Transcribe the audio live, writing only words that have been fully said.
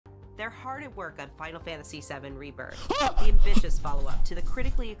They're hard at work on Final Fantasy VII Rebirth, the ambitious follow-up to the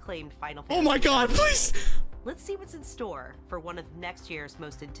critically acclaimed Final Fantasy. Oh my god, please! Let's see what's in store for one of next year's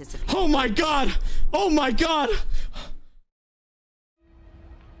most anticipated. Oh my god! Oh my god!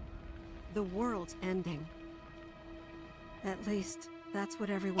 The world's ending. At least, that's what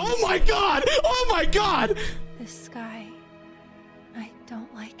everyone Oh my god! Oh my god! This sky, I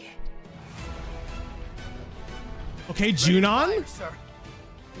don't like it. Okay, Junon?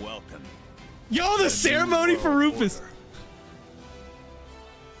 Welcome. Yo, the ceremony for Rufus.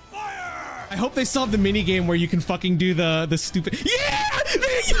 Fire! I hope they still have the mini game where you can fucking do the stupid. Yeah!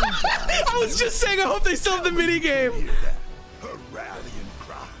 I was just saying, I hope they still have the mini game. Her rallying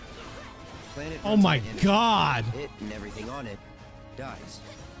cry. Oh my god! It and everything on it dies.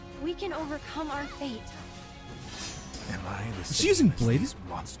 We can overcome our fate. Am I the Is she using blades?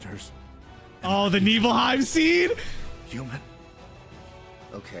 Monsters. Oh, the Nibelheim scene! Human.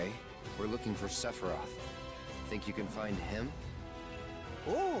 Okay, we're looking for Sephiroth. Think you can find him?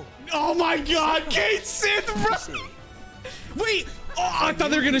 Oh! Oh my god, Kate Sith, bro! Wait! Oh, I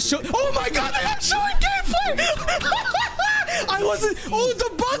thought they were gonna show. Oh my god, they are showing gameplay! I wasn't. Oh,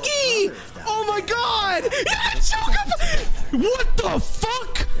 the buggy! Oh my god! Yeah, what the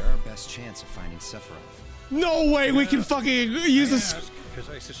fuck? They're our best chance of finding Sephiroth. No way we can fucking use this. Because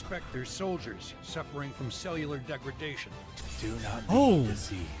I suspect there's soldiers suffering from cellular degradation. Do not be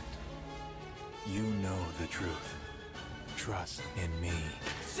deceived. You know the truth. Trust in me.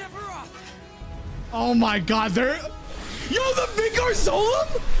 Sephiroth! Oh my god, they're. Yo, the big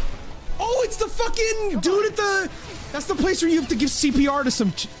Garzolum? Oh, it's the fucking dude at the. That's the place where you have to give CPR to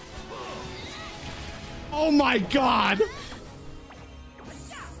some. Oh my god.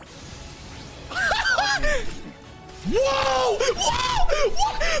 Whoa! Whoa!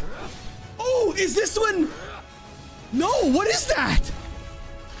 What? Oh, is this one? No, what is that?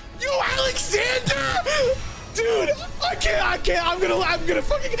 Yo, Alexander! Dude, I can't. I'm gonna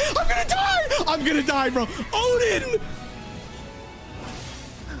die. I'm gonna die, bro. Odin!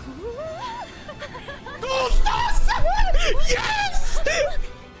 Gold Stars! Yes!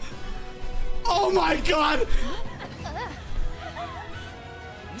 Oh my god!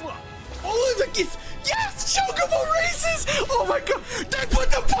 Oh, look, it's. Yes! Chocobo races! Oh my god! They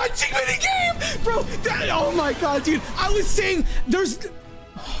put the punching mini game! Bro, oh my god, dude. I was saying there's.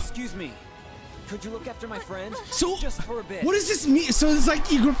 Excuse me. Could you look after my friend? So, just for a bit. What does this mean? So it's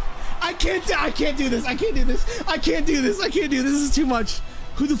like you. I can't do this. I can't do this. This is too much.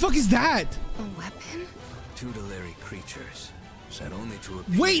 Who the fuck is that? A weapon? Tutelary creatures. Said only to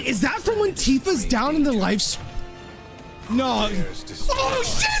Wait, is that from when Tifa's down in the life? No. Oh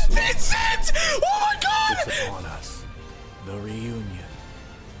shit, Vincent! Oh my god! It's upon us. The reunion.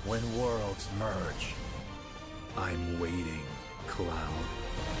 When worlds merge. I'm waiting, Cloud.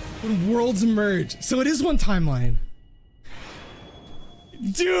 When worlds merge. So it is one timeline.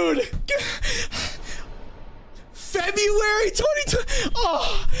 Dude! February 2020.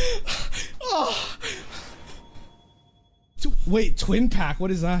 Oh. Wait, Twin Pack,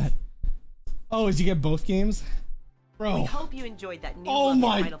 what is that? Oh, did you get both games? Bro. We hope you enjoyed that new Oh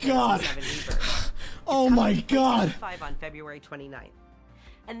my god. Oh my god. On February 29th.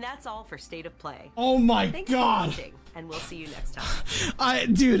 And that's all for State of Play. Oh my god. Thanks for watching, and we'll see you next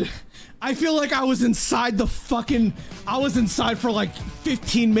time. Dude, I feel like I was inside the fucking. I was inside for like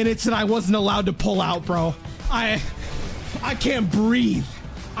 15 minutes and I wasn't allowed to pull out, bro. I can't breathe.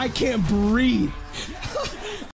 I can't breathe.